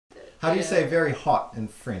How do you say very hot in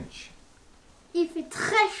French? Il fait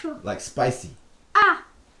très chaud. Like spicy. Ah!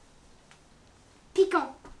 Piquant.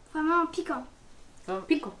 Vraiment piquant.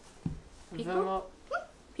 Piquant. Piquant.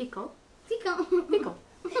 Piquant. Piquant. Piquant.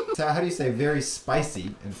 So how do you say very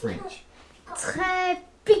spicy in French? Très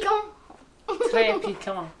piquant. Très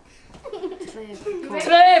piquant.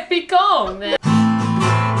 Très piquant.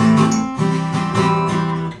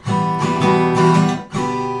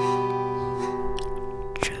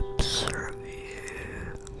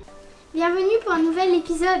 Bienvenue pour un nouvel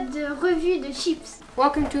épisode de revue de chips.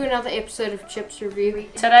 Welcome to another episode of Chips Review.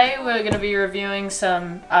 Today we're going to be reviewing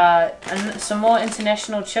some more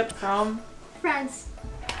international chips from France.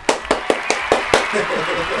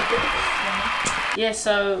 Yeah,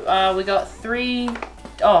 so we got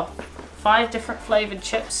 5 different flavored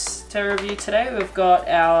chips to review today. We've got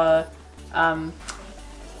our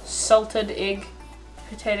salted egg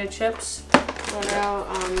potato chips. Got our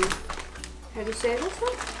how do you say this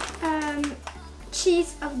one?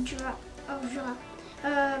 Cheese of Jura.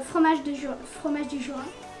 Fromage du Jura.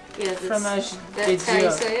 Yeah, Fromage that's how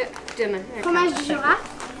you say it. Fromage du Jura.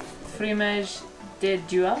 Fromage de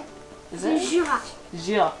Jura. Is it? Jura.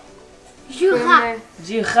 Jura. Jura.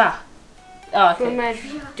 Jura. Oh, okay. Fromage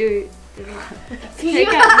de Jura.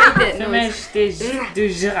 Fromage de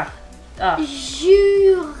Jura. Ah.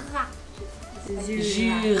 Jura.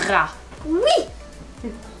 Jura. Oui.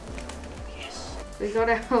 We got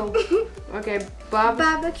our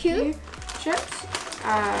barbecue chips,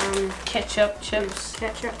 Ketchup chips.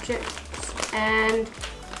 ketchup chips, and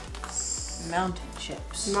Mountain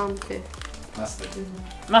chips. mountain. Mustard.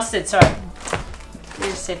 Mustard, sorry. I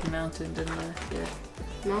just said mountain, didn't I? Yeah.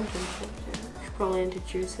 Mountain chips. Yeah. It's probably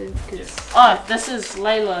introducing because Oh, this is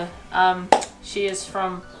Leila. She is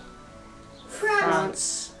from France.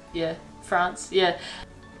 France. Yeah, France. Yeah,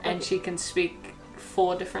 and she can speak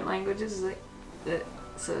 4 different languages. Like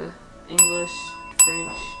so English,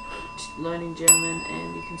 French, learning German,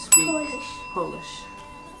 and you can speak Polish.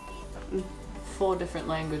 4 different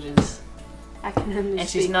languages. I can only And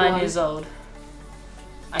speak she's 9 one. years old.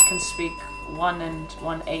 I can speak 1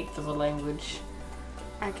 1/8 of a language.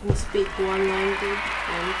 I can speak one language,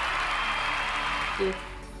 and yeah.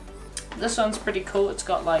 This one's pretty cool. It's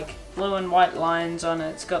got like blue and white lines on it.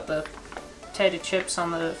 It's got the potato chips on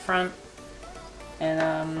the front,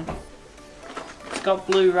 and it's got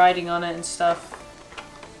blue writing on it and stuff.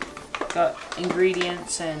 Got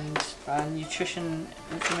ingredients and nutrition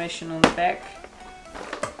information on the back.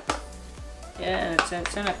 Yeah, and it's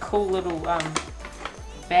in a cool little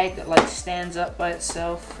bag that like stands up by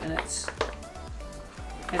itself, and has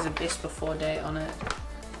a best before date on it,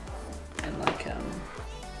 and like a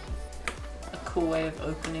cool way of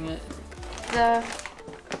opening it.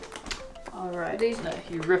 Alright, no,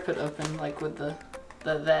 you rip it open like with the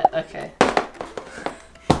okay.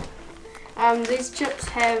 These chips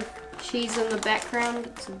have cheese on the background.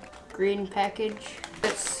 It's a green package.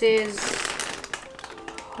 It says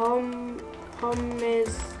pommes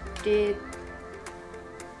de.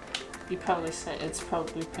 You probably say it's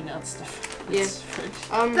probably pronounced different. Yeah. It's French.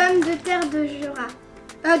 Pommes de terre de Jura.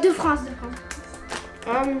 De France.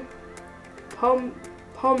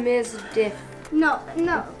 Pommes de. Non.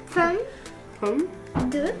 Pommes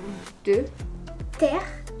de terre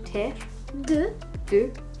de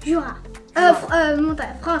Jura.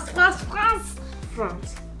 Montagne.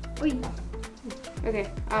 France. Oui. Okay.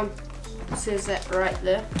 It says that right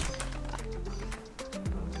there.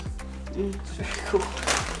 It's very cool.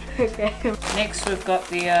 Okay. Next we've got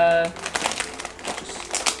the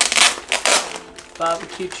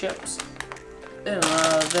barbecue chips.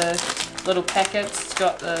 The little packets. It's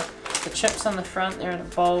got the chips on the front. They're in a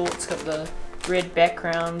bowl. It's got the red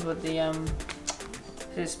background with the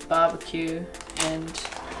there's barbecue and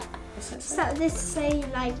what's that say? So this say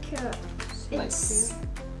like it's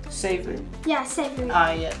Savory. yeah savory.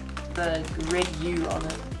 Ah, yeah, the red U on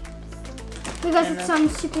it. Because and it's on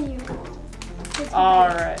CPU.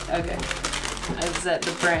 Alright, okay. Is that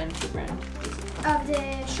the brand? Of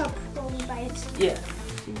the shop where we buy it. Yeah.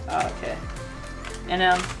 Oh, okay. And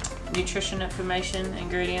nutrition information,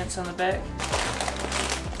 ingredients on the back.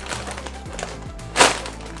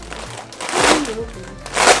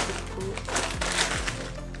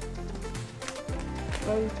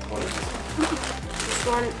 This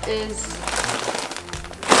one is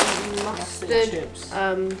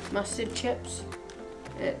mustard chips.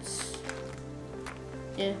 It's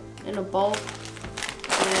in a bowl,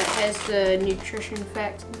 and it has the nutrition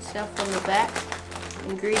facts and stuff on the back,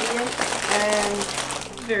 ingredients, and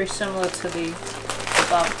Very similar to the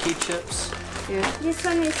barbecue chips. yeah. This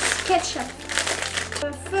one is ketchup.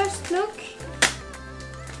 First look,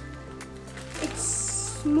 it's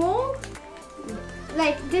small.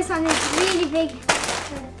 Like this one is really big.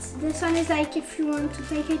 But this one is like if you want to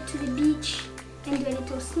take it to the beach and do a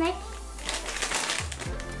little snack.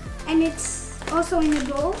 And it's also in a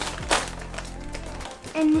bowl.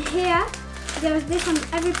 And here there is this on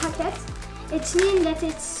every packet. It means that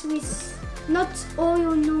it's with not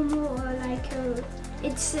oil normal or like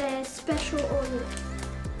it's a special oil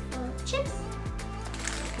chips.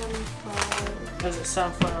 Was it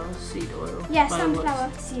sunflower seed oil? Yeah, By the looks.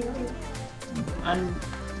 sunflower seed oil. I'm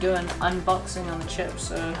doing unboxing on the chips,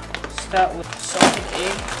 so start with salted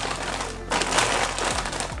egg.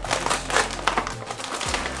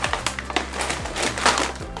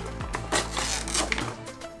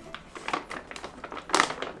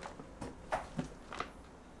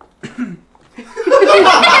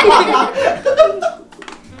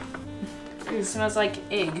 It smells like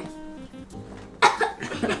egg.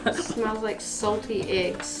 Smells like salty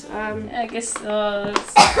eggs. I guess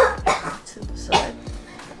it's to the side.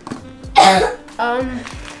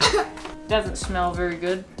 Doesn't smell very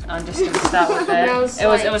good. I'm just gonna start with that.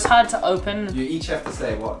 It was hard to open. You each have to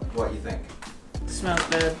say what you think. It smells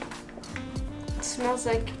bad. It smells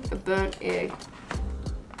like a burnt egg.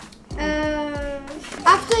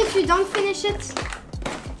 After, if you don't finish it,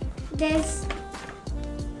 there's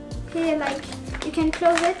here like you can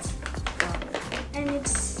close it, and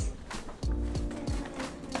it's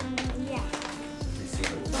yeah.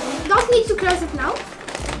 You don't need to close it now,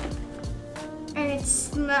 and it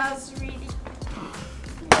smells really.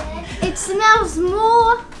 It smells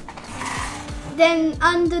more than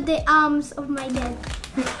under the arms of my dad.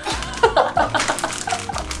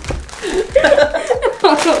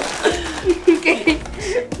 Okay.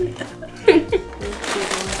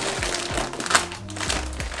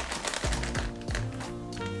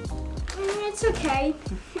 It's okay.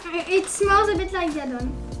 It smells a bit like that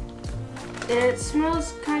one. It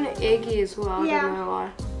smells kind of eggy as well. Yeah. I don't know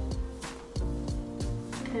why.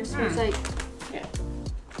 It smells like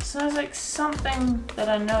It smells like something that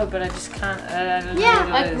I know, but I just can't. I don't Yeah,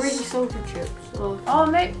 know what it really is. salty chips. Or Oh,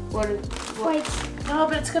 maybe. what? Wait. No,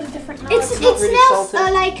 but it's got a different name. It not really smells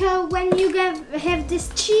salted. like when you have this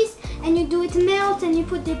cheese and you do it melt and you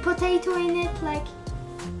put the potato in it. Like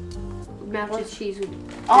Melted cheese with.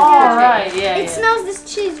 Oh, Yeah. right, yeah. it smells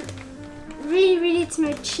this cheese. Really, it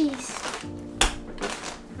smells cheese.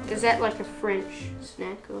 Is that like a French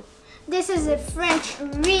snack or? This is a French.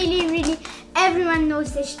 Really, everyone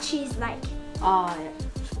knows this cheese. Like Oh yeah.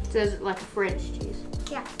 So is it like a French cheese?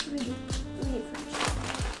 yeah, really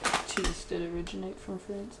French. Cheese did originate from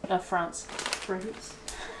France. France. France.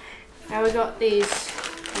 Now we got these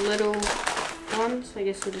little ones. I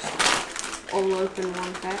guess we'll just all open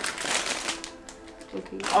one pack.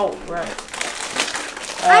 Okay. Oh, right.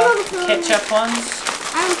 I'm opening- Ketchup ones.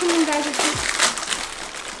 I'm opening barbecue.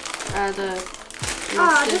 The Oh,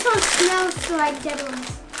 mustard. this one smells like dead ones.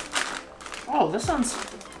 Oh, this one's.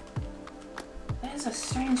 There's a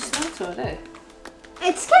strange smell to it, eh?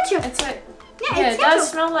 It's ketchup. It's like. Yeah, Yeah, it's it does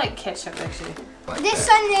ketchup. smell like ketchup, actually. Like This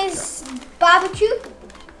that. one is barbecue.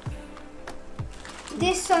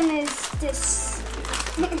 This one is this.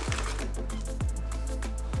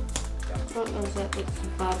 What was that? It's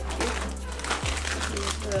barbecue.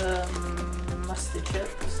 Mustard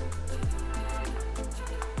chips.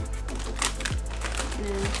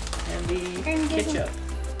 And the And this ketchup.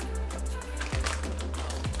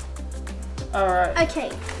 Alright, Okay.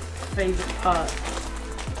 favorite part.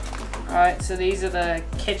 Alright, so these are the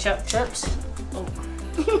ketchup chips. Oh,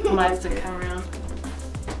 might have to come around.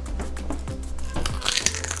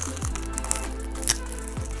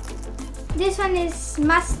 This one is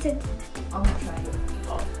mustard. On the tray.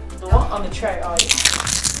 Oh, the what? On the tray, oh yeah.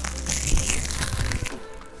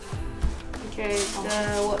 Okay,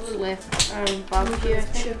 what's left? Barbecue. I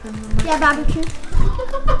think. Chip in the Yeah, barbecue.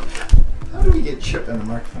 How do we get chip in the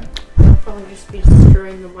microphone? I'll just be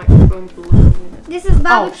destroying the microphone below. This is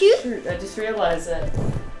barbecue. Oh shoot, I just realized that.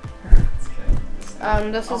 It's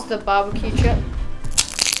okay. This is the barbecue chip.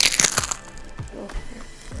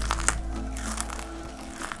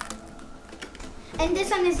 And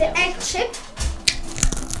this one is the egg chip.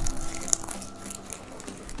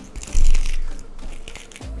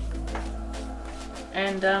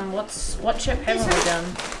 And what chip haven't we done?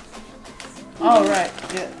 Oh right,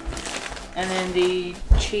 yeah. And then the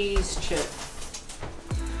cheese chip.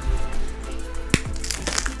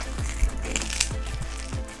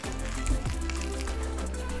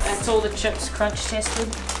 That's all the chips crunch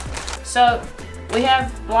tested. So we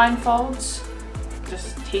have blindfolds,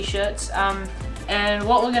 just t-shirts. And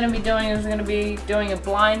what we're going to be doing is we're going to be doing a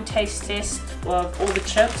blind taste test of all the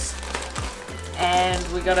chips. and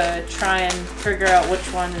we gotta try and figure out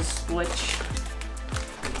which one is which.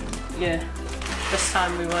 Yeah, this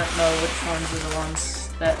time we won't know which ones are the ones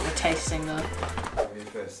that we're tasting though. You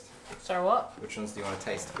first. Sorry, what? Which ones do you want to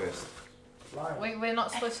taste first? We're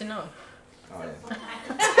not supposed to know.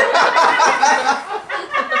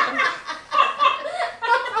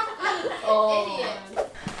 Oh yeah.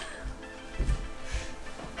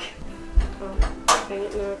 Oh. Dang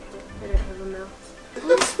it, no, I don't have a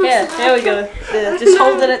mouth. Yeah, there we go. Yeah, just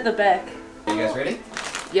hold it at the back. Are you guys ready?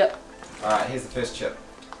 Yep. Alright, here's the first chip.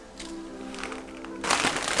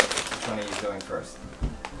 Which one are you doing first?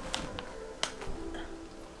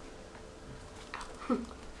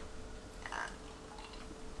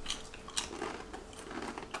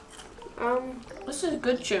 This is a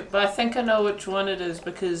good chip, but I think I know which one it is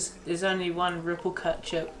because there's only one ripple cut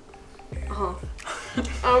chip. So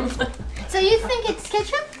you think it's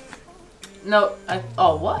ketchup? No,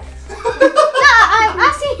 oh what? No, I'm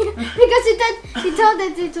asking you because you told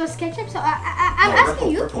that it was ketchup, so I'm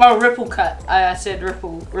asking you. Well, ripple cut. I said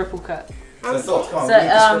ripple cut. So thoughts, come on,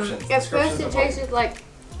 So, give me descriptions. At first Descriptions it of what- tasted like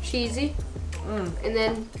cheesy, and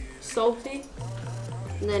then salty,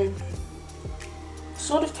 and then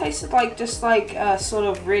Sort of tasted like just like sort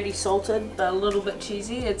of ready salted, but a little bit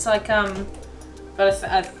cheesy. It's like but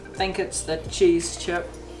I think it's the cheese chip.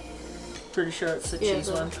 Pretty sure it's the cheese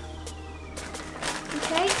but- one.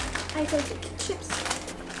 Okay, I go get the chips.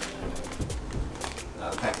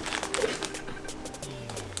 The package.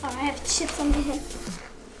 Oh, I have chips on my head.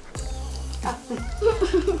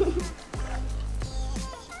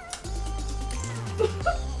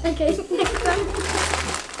 Okay, next one.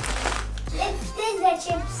 Let's taste the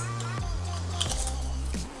chips.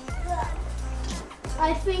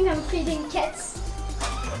 I think I'm feeding cats.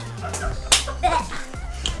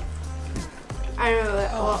 I don't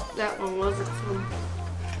know what that one wasn't from.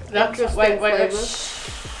 That's, wait.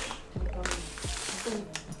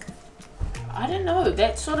 I don't know.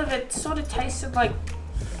 It sort of tasted like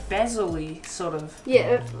basil-y, sort of.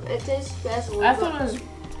 Yeah, it tastes basil. I thought it was,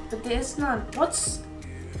 but there's none. What's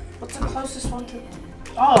the closest one to?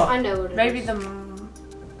 Oh, I know what it maybe is. the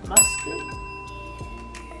mustard.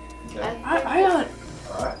 Okay. I don't.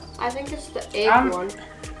 Alright. I think it's the egg one.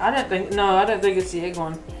 I don't think it's the egg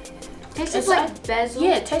one. Tastes It's like basil.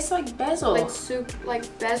 Yeah, it tastes like basil. Like soup, like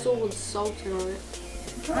basil with salt on it.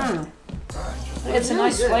 Mm. Alright, It's a really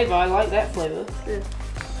nice good. flavour. I like that flavour.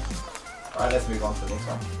 alright, let's move on to the next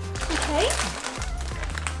one. Okay.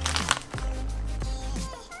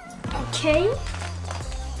 Okay.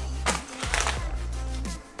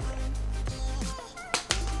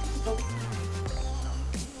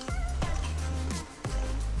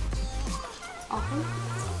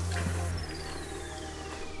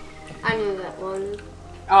 I knew that one.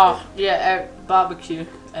 Oh yeah, barbecue.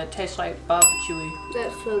 It tastes like barbecuey.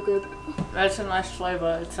 That's so good. That's a nice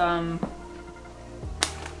flavour. It's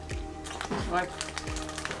like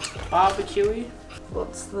barbecuey.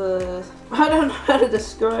 What's the? I don't know how to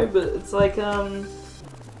describe it. It's like with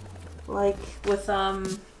like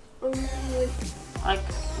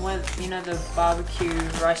with the barbecue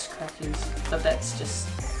rice crackers, but that's just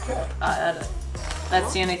I don't.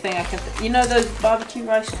 That's the only thing I can. Those barbecue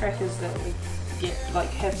rice crackers that we get like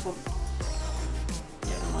have for.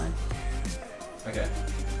 Never mind. Okay.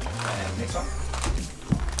 And next one.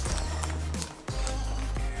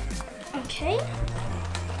 Okay.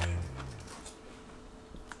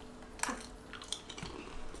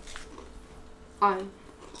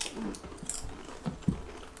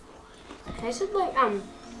 It tasted like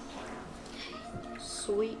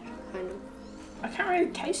sweet kind of. I can't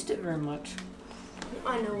really taste it very much.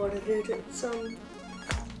 I know what it is. It's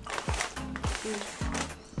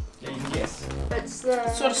Yeah, you can guess. it's the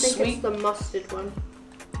Sort of I think sweet. it's the mustard one.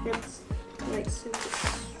 It's like super.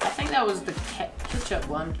 I think that was the ketchup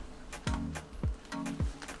one. Oh,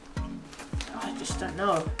 I just don't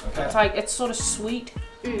know. Okay. It's sort of sweet.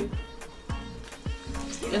 Mm.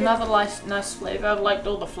 Another nice flavour. I've liked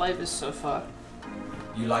all the flavours so far.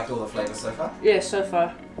 You liked all the flavours so far? Yeah, so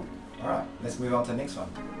far. Alright, let's move on to the next one.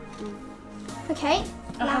 Okay.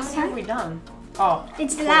 How Last many have one. we done? Oh,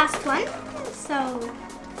 It's the last one. So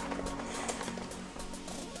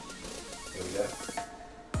Here we go.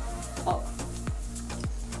 oh.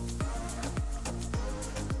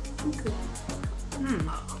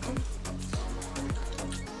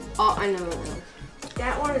 Oh, I know what it is.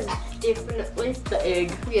 That one is definitely The egg.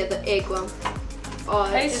 the egg one. Oh,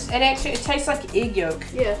 It tastes like egg yolk.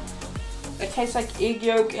 yeah. It tastes like egg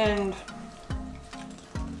yolk and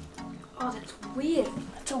Oh, that's weird.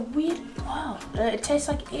 it's a weird. Wow. It tastes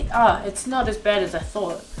like egg. It's not as bad as I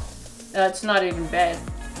thought. It's not even bad.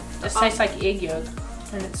 This tastes like egg yolk,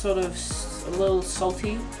 and it's sort of a little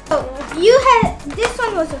salty. Oh, you had this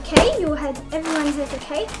one was okay. You had everyone said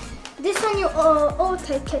okay. This one you all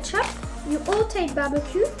take ketchup. You all take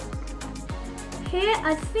barbecue. Here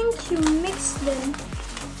I think you mix them.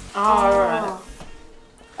 Oh, right.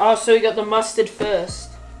 Oh, so we got the mustard first.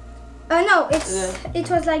 No, it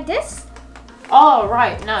was like this. Oh,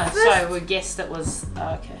 right. No, sorry, we guessed it was.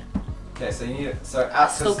 Oh, okay. Okay, so you need it. I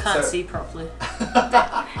still can't see properly.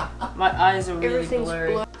 My eyes are really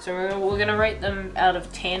blurry. So we're gonna rate them out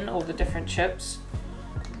of 10, all the different chips.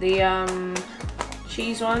 The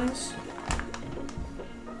cheese ones,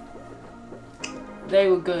 they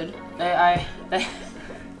were good.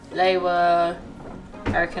 They were,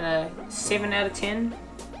 I reckon, a 7 out of 10.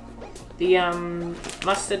 The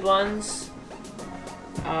mustard ones,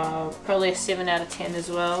 probably a 7 out of 10 as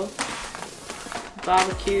well.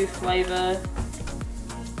 Barbecue flavor,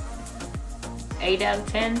 8 out of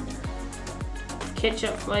 10.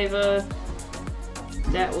 Ketchup flavor,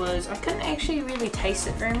 that was, I couldn't actually really taste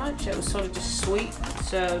it very much. It was sort of just sweet,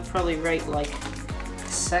 so I'd probably rate like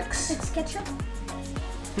 6. It's ketchup.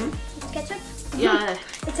 It's ketchup. Yeah.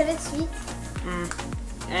 It's a bit sweet.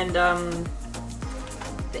 And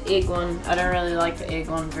the egg one, I don't really like the egg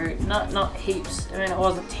one very, not heaps. I mean, it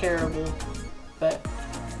wasn't terrible, but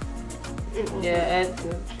yeah, it's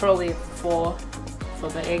probably a 4 for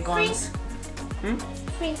the egg ones. 3.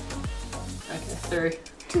 Okay, 3.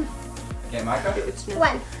 2. Okay, Micah? It's not.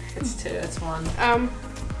 1. It's 2. It's 1.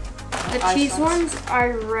 The cheese ones I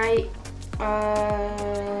rate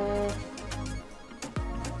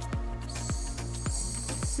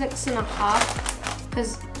 6.5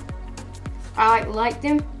 because I like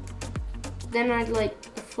them. Then I like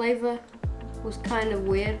the flavor was kind of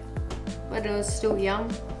weird, but it was still yum.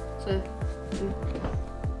 So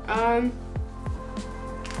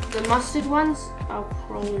the mustard ones I'll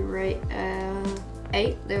probably rate 8.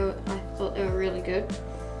 I thought they were really good.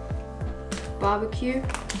 Barbecue,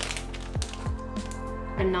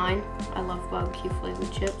 a 9. I love barbecue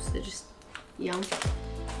flavored chips. They're just yum.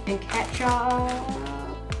 And ketchup,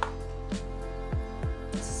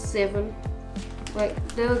 7. Like,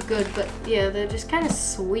 they were good, but yeah, they're just kind of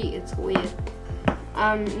sweet. It's weird.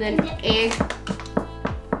 Then egg,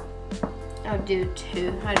 I'll do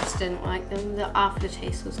 2. I just didn't like them. The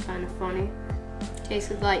aftertaste was kind of funny.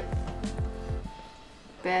 Tasted like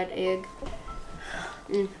bad egg.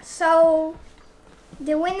 So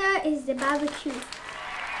the winner is the barbecue.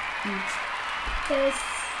 There's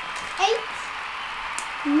 8,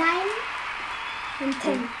 9, and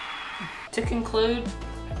 10. To conclude,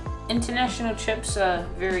 international chips are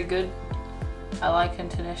very good. I like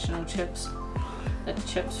international chips. The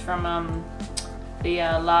chips from the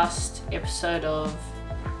last episode of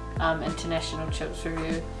international chips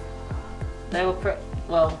review. They were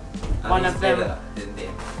one of them. Better than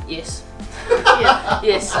them. Yes. Yeah.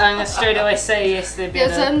 Yes, I'm gonna straight away say yes, they're better.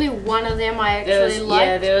 There's only one of them I actually liked.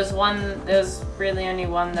 Yeah, there was really only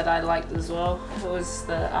one that I liked as well. It was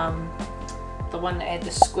the one that had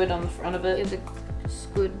the squid on the front of it. Yeah, the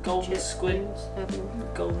squid, golden chip squid, things.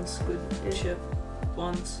 golden squid chip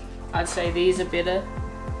ones. I'd say these are better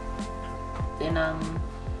than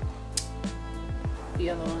the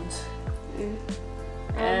other ones.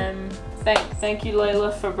 Thank you,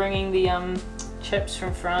 Leila, for bringing the chips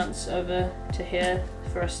from France over to here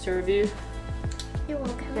for us to review. You're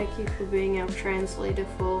welcome. Thank you for being our translator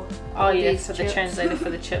for the translator for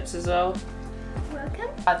the chips as well. Welcome.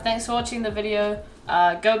 Thanks for watching the video.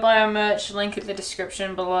 Go buy our merch, link in the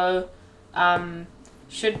description below.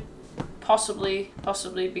 Should possibly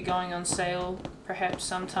be going on sale perhaps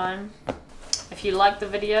sometime. If you like the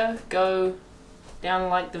video, go down and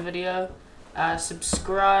like the video.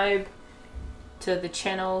 Subscribe to the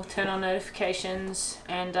channel, turn on notifications,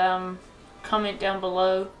 and comment down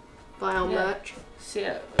below. Buy our merch. See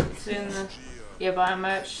you in the buy our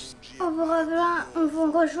merch. On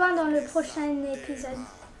vous rejoint dans le prochain épisode.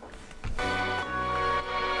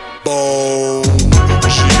 Boom.